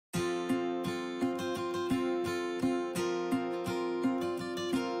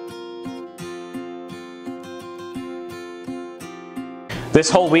This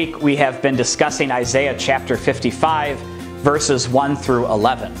whole week we have been discussing Isaiah chapter 55, verses 1 through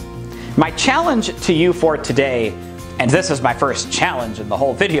 11. My challenge to you for today, and this is my first challenge in the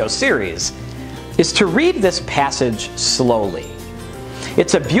whole video series, is to read this passage slowly.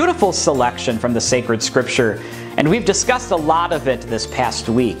 It's a beautiful selection from the sacred scripture, and we've discussed a lot of it this past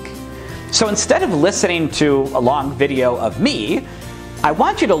week. So instead of listening to a long video of me, I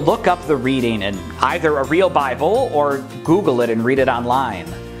want you to look up the reading in either a real Bible or Google it and read it online.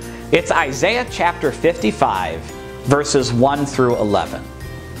 It's Isaiah chapter 55, verses 1 through 11.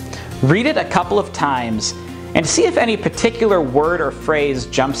 Read it a couple of times and see if any particular word or phrase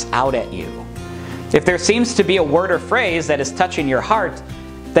jumps out at you. If there seems to be a word or phrase that is touching your heart,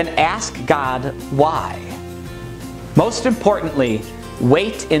 then ask God why. Most importantly,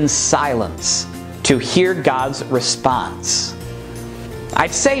 wait in silence to hear God's response.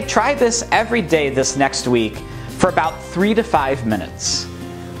 I'd say try this every day this next week for about 3 to 5 minutes.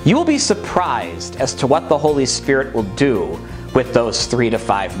 You will be surprised as to what the Holy Spirit will do with those 3 to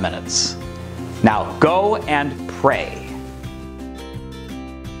 5 minutes. Now go and pray.